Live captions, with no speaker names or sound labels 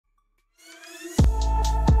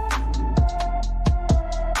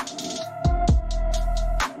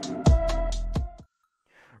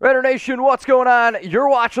Raider Nation, what's going on? You're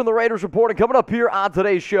watching the Raiders Report, and coming up here on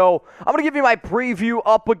today's show, I'm going to give you my preview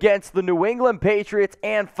up against the New England Patriots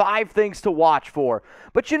and 5 things to watch for.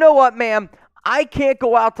 But you know what, man? I can't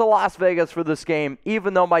go out to Las Vegas for this game,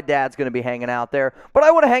 even though my dad's going to be hanging out there. But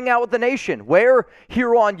I want to hang out with the nation. Where?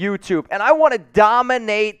 Here on YouTube. And I want to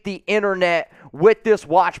dominate the internet with this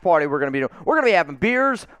watch party we're going to be doing. We're going to be having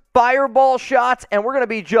beers, fireball shots, and we're going to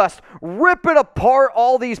be just ripping apart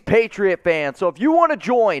all these Patriot fans. So if you want to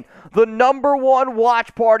join the #1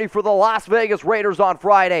 watch party for the Las Vegas Raiders on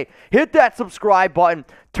Friday, hit that subscribe button,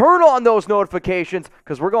 turn on those notifications,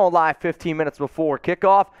 because we're going live 15 minutes before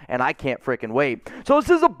kickoff, and I can't freaking wait. So this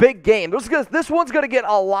is a big game. This one's going to get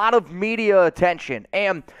a lot of media attention.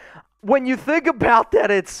 And when you think about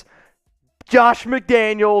that, it's Josh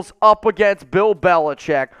McDaniels up against Bill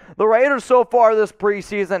Belichick. The Raiders so far this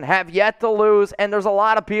preseason have yet to lose, and there's a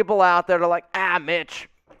lot of people out there that are like, Mitch,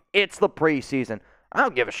 it's the preseason. I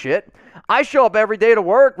don't give a shit. I show up every day to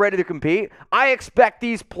work ready to compete. I expect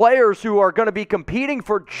these players who are going to be competing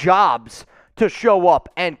for jobs to show up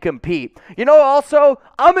and compete. You know, also,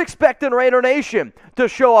 I'm expecting Raider Nation to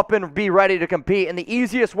show up and be ready to compete. And the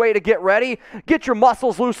easiest way to get ready, get your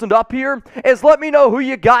muscles loosened up here, is let me know who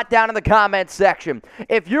you got down in the comments section.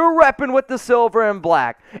 If you're repping with the silver and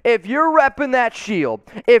black, if you're repping that shield,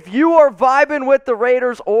 if you are vibing with the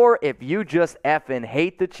Raiders, or if you just effing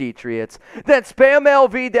hate the Patriots, then spam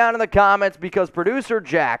LV down in the comments, because producer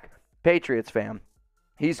Jack, Patriots fan,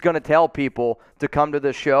 he's going to tell people to come to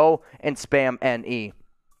the show and spam NE.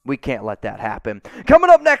 We can't let that happen.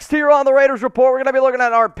 Coming up next here on the Raiders Report, we're going to be looking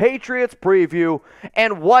at our Patriots preview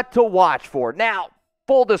and what to watch for. Now,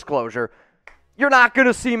 full disclosure, you're not going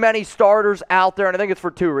to see many starters out there, and I think it's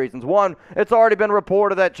for 2 reasons. One, it's already been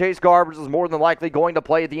reported that Chase Garbers is more than likely going to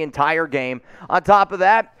play the entire game. On top of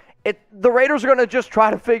that, the Raiders are going to just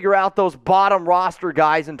try to figure out those bottom roster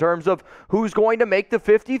guys in terms of who's going to make the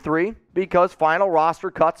 53, because final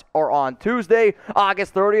roster cuts are on Tuesday,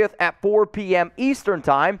 August 30th at 4 p.m. Eastern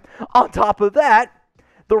Time. On top of that,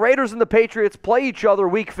 the Raiders and the Patriots play each other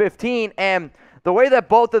Week 15, and the way that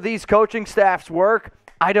both of these coaching staffs work,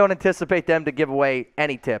 I don't anticipate them to give away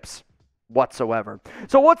any tips whatsoever.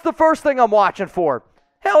 So what's the first thing I'm watching for?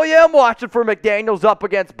 Hell yeah, I'm watching for McDaniels up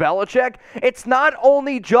against Belichick. It's not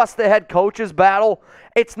only just the head coach's battle.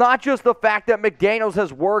 It's not just the fact that McDaniels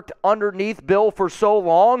has worked underneath Bill for so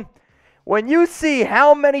long. When you see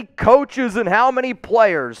how many coaches and how many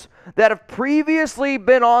players that have previously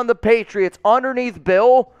been on the Patriots underneath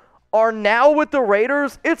Bill are now with the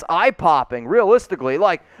Raiders, it's eye-popping, realistically.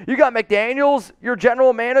 Like, you got McDaniels, your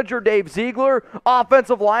general manager, Dave Ziegler,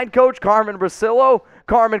 offensive line coach, Carmen Brasillo,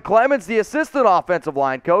 Carmen Clemens, the assistant offensive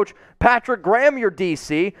line coach, Patrick Graham, your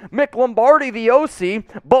DC, Mick Lombardi, the OC,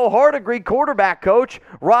 Bo Hardigree, quarterback coach,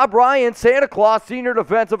 Rob Ryan, Santa Claus, senior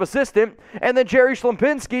defensive assistant, and then Jerry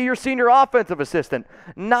Schlempinski, your senior offensive assistant.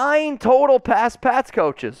 9 total past Pats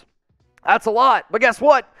coaches. That's a lot. But guess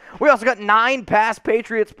what? We also got 9 past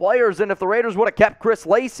Patriots players, and if the Raiders would have kept Chris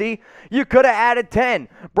Lacey, you could have added 10.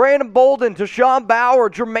 Brandon Bolden, Tashawn Bauer,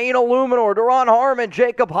 Jermaine Illuminor, Deron Harmon,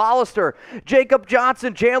 Jacob Hollister, Jacob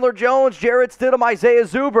Johnson, Chandler Jones, Jarrett Stidham, Isaiah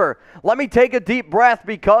Zuber. Let me take a deep breath,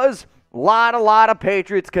 because a lot of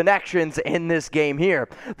Patriots connections in this game here.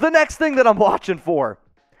 The next thing that I'm watching for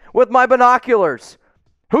with my binoculars,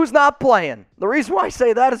 who's not playing? The reason why I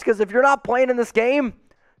say that is because if you're not playing in this game,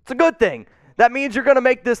 it's a good thing. That means you're going to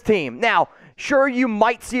make this team. Now, sure, you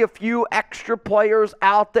might see a few extra players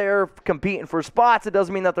out there competing for spots. It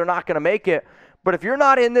doesn't mean that they're not going to make it. But if you're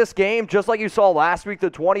not in this game, just like you saw last week, the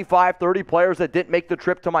 25, 30 players that didn't make the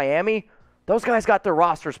trip to Miami, those guys got their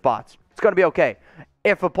roster spots. It's going to be okay.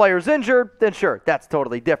 If a player's injured, then sure, that's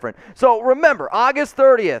totally different. So remember, August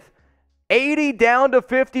 30th, 80 down to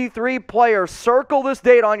 53 players. Circle this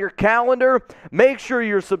date on your calendar. Make sure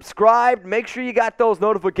you're subscribed. Make sure you got those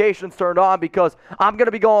notifications turned on, because I'm going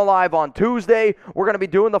to be going live on Tuesday. We're going to be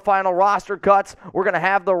doing the final roster cuts. We're going to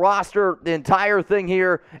have the roster, the entire thing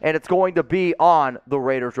here, and it's going to be on the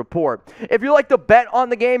Raiders Report. If you like to bet on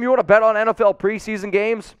the game, you want to bet on NFL preseason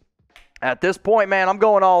games, at this point, man, I'm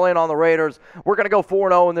going all in on the Raiders. We're going to go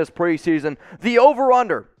 4-0 in this preseason. The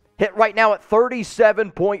over-under hit right now at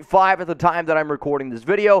 37.5 at the time that I'm recording this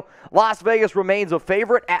video. Las Vegas remains a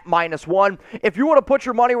favorite at -1. If you want to put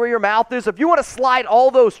your money where your mouth is, if you want to slide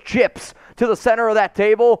all those chips to the center of that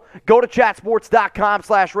table, go to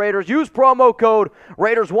chatsports.com/Raiders. Use promo code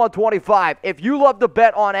Raiders125. If you love to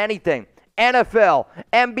bet on anything, NFL,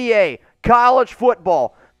 NBA, college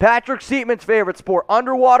football, Patrick Seatman's favorite sport,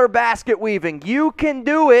 underwater basket weaving, you can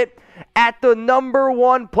do it at the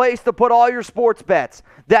 #1 place to put all your sports bets.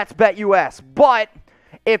 That's BetUS. But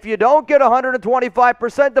If you don't get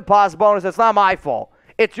 125% deposit bonus, it's not my fault.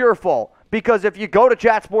 It's your fault. Because if you go to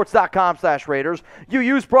chatsports.com/Raiders, you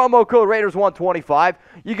use promo code Raiders125,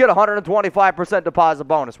 you get 125% deposit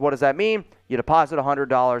bonus. What does that mean? You deposit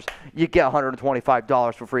 $100, you get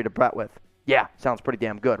 $125 for free to bet with. Yeah, sounds pretty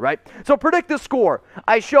damn good, right? So predict the score.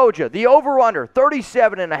 I showed you the over-under,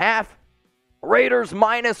 37.5. Raiders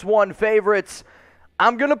 -1 favorites.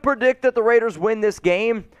 I'm going to predict that the Raiders win this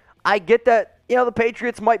game. I get that, the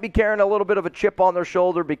Patriots might be carrying a little bit of a chip on their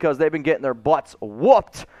shoulder because they've been getting their butts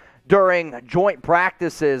whooped during joint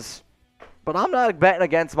practices. But I'm not betting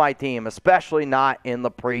against my team, especially not in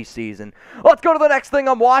the preseason. Let's go to the next thing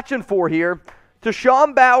I'm watching for here.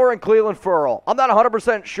 Tashawn Bower and Clelin Ferrell. I'm not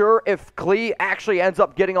 100% sure if Cle actually ends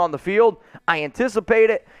up getting on the field. I anticipate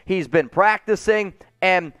it. He's been practicing.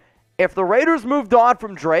 And if the Raiders moved on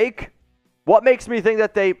from Drake, what makes me think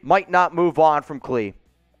that they might not move on from Cle?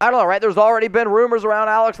 I don't know, right? There's already been rumors around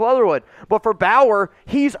Alex Leatherwood. But for Bower,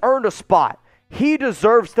 he's earned a spot. He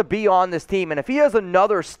deserves to be on this team. And if he has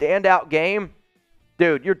another standout game,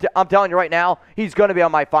 dude, I'm telling you right now, he's going to be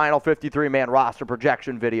on my final 53-man roster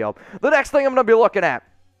projection video. The next thing I'm going to be looking at,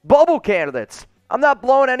 bubble candidates. I'm not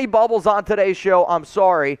blowing any bubbles on today's show. I'm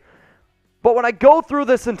sorry. But when I go through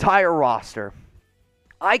this entire roster,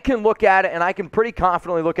 I can look at it, and I can pretty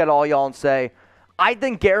confidently look at all y'all and say, I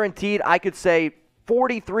think guaranteed I could say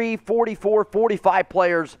 43, 44, 45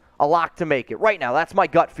 players a lock to make it. Right now, that's my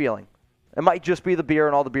gut feeling. It might just be the beer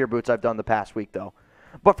and all the beer boots I've done the past week, though.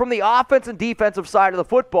 But from the offense and defensive side of the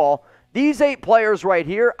football, these 8 players right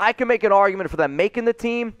here, I can make an argument for them making the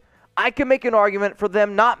team. I can make an argument for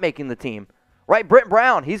them not making the team. Right? Britt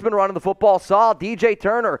Brown, he's been running the football solid. DJ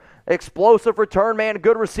Turner, explosive return man,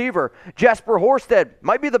 good receiver. Jesper Horsted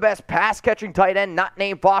might be the best pass-catching tight end, not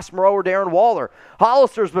named Foss Moreau or Darren Waller.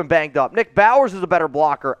 Hollister's been banged up. Nick Bowers is a better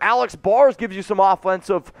blocker. Alex Bars gives you some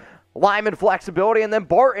offensive lineman flexibility. And then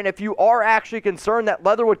Barton, if you are actually concerned that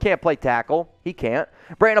Leatherwood can't play tackle, he can't.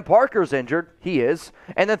 Brandon Parker's injured. He is.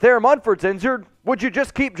 And then Thayer Munford's injured. Would you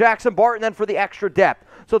just keep Jackson Barton then for the extra depth?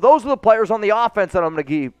 So those are the players on the offense that I'm going to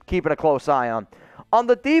keep keeping a close eye on. On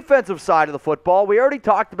the defensive side of the football, we already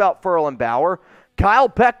talked about Ferrell and Bower. Kyle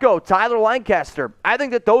Petco, Tyler Lancaster. I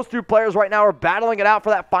think that those 2 players right now are battling it out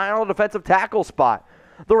for that final defensive tackle spot.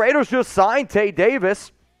 The Raiders just signed Tay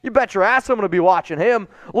Davis. You bet your ass I'm going to be watching him.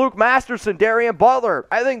 Luke Masterson, Darian Butler.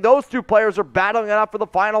 I think those 2 players are battling it out for the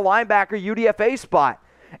final linebacker UDFA spot.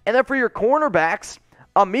 And then for your cornerbacks,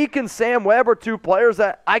 Amik and Sam Webb are 2 players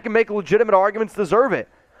that I can make legitimate arguments deserve it.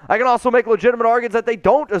 I can also make legitimate arguments that they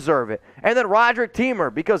don't deserve it. And then Roderick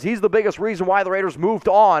Teamer, because he's the biggest reason why the Raiders moved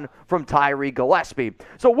on from Tyree Gillespie.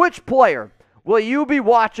 So which player will you be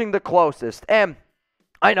watching the closest? And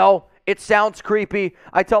I know it sounds creepy.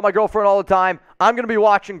 I tell my girlfriend all the time, I'm going to be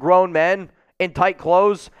watching grown men in tight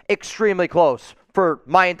clothes extremely close for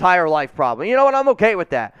my entire life probably. You know what? I'm okay with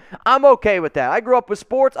that. I'm okay with that. I grew up with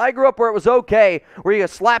sports. I grew up where it was okay where you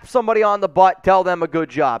slap somebody on the butt, tell them a good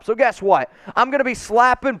job. So guess what? I'm going to be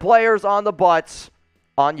slapping players on the butts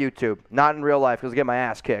on YouTube. Not in real life because I get my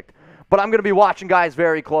ass kicked. But I'm going to be watching guys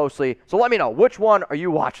very closely. So let me know, which one are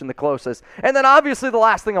you watching the closest? And then obviously the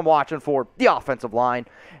last thing I'm watching for, the offensive line.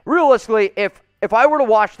 Realistically, if I were to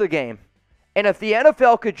watch the game, and if the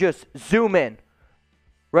NFL could just zoom in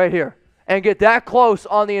right here and get that close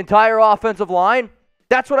on the entire offensive line,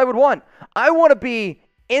 that's what I would want. I want to be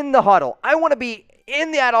in the huddle. I want to be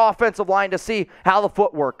in that offensive line to see how the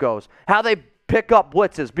footwork goes, how they pick up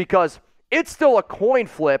blitzes, because it's still a coin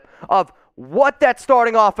flip of what that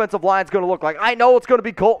starting offensive line is going to look like. I know it's going to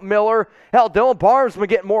be Colton Miller. Hell, Dylan Barnes has been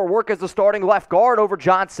getting more work as the starting left guard over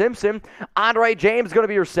John Simpson. Andre James is going to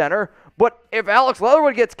be your center. But if Alex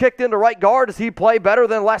Leatherwood gets kicked into right guard, does he play better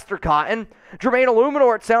than Lester Cotton? Jermaine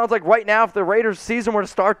Illuminor, it sounds like right now, if the Raiders season were to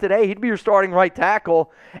start today, he'd be your starting right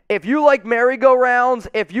tackle. If you like merry-go-rounds,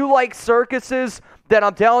 if you like circuses, then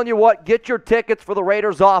I'm telling you what, get your tickets for the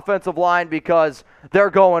Raiders offensive line because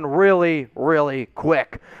they're going really, really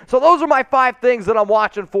quick. So those are my 5 things that I'm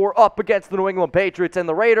watching for up against the New England Patriots and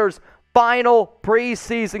the Raiders. Final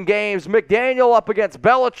preseason games. McDaniel up against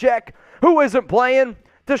Belichick. Who isn't playing?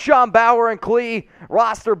 Tashawn Bower and Cle,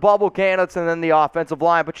 roster bubble candidates, and then the offensive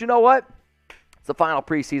line. But you know what? It's the final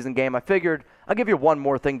preseason game. I figured I'll give you one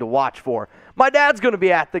more thing to watch for. My dad's going to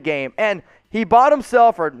be at the game, and he bought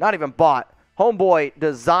himself, or not even bought, homeboy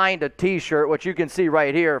designed a t-shirt, which you can see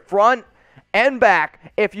right here, front and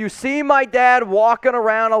back. If you see my dad walking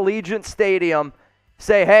around Allegiant Stadium,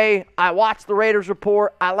 say, hey, I watched the Raiders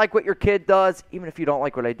report. I like what your kid does. Even if you don't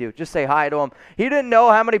like what I do, just say hi to him. He didn't know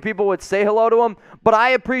how many people would say hello to him, but I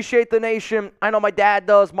appreciate the nation. I know my dad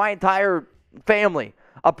does, my entire family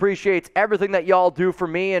appreciates everything that y'all do for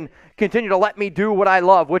me and continue to let me do what I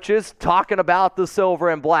love, which is talking about the silver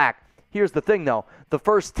and black. Here's the thing, though. The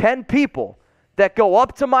first 10 people that go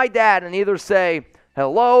up to my dad and either say,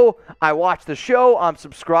 hello, I watch the show, I'm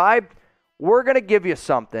subscribed, we're going to give you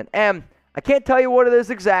something. And I can't tell you what it is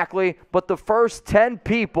exactly, but the first 10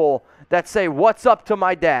 people that say, what's up to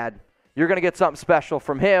my dad, you're going to get something special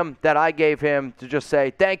from him that I gave him to just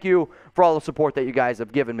say thank you for all the support that you guys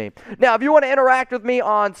have given me. Now, if you want to interact with me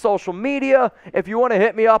on social media, if you want to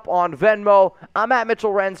hit me up on Venmo, I'm at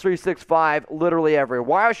Mitchell Renz 365 literally everywhere.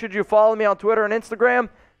 Why should you follow me on Twitter and Instagram?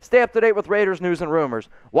 Stay up to date with Raiders news and rumors.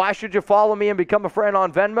 Why should you follow me and become a friend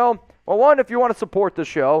on Venmo? Well, one, if you want to support the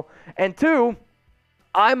show, and two,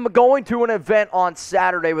 I'm going to an event on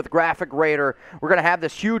Saturday with Graphic Raider. We're going to have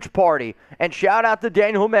this huge party. And shout out to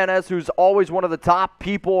Daniel Jimenez, who's always one of the top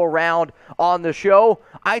people around on the show.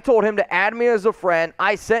 I told him to add me as a friend.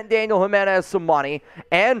 I sent Daniel Jimenez some money,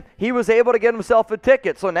 and he was able to get himself a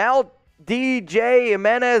ticket. So now DJ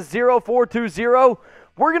Jimenez 0420,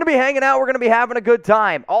 we're going to be hanging out. We're going to be having a good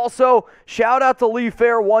time. Also, shout out to Lee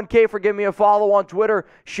Fair 1K for giving me a follow on Twitter.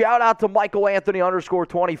 Shout out to Michael Anthony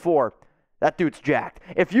 _24. That dude's jacked.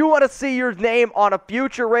 If you want to see your name on a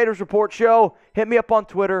future Raiders Report show, hit me up on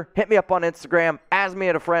Twitter, hit me up on Instagram, ask me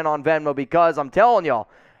as a friend on Venmo, because I'm telling y'all,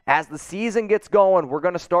 as the season gets going, we're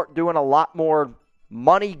going to start doing a lot more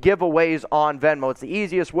money giveaways on Venmo. It's the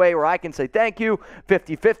easiest way where I can say thank you,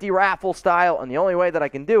 50-50 raffle style, and the only way that I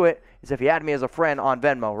can do it is if you add me as a friend on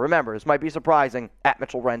Venmo. Remember, this might be surprising, at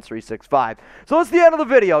Mitchell Renz 365. So that's the end of the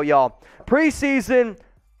video, y'all. Preseason,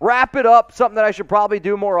 wrap it up, something that I should probably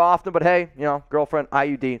do more often, but hey, you know, girlfriend,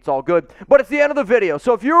 IUD, it's all good. But it's the end of the video,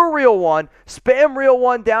 so if you're a real one, spam real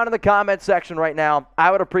one down in the comment section right now. I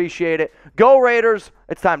would appreciate it. Go Raiders.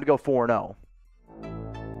 It's time to go 4-0.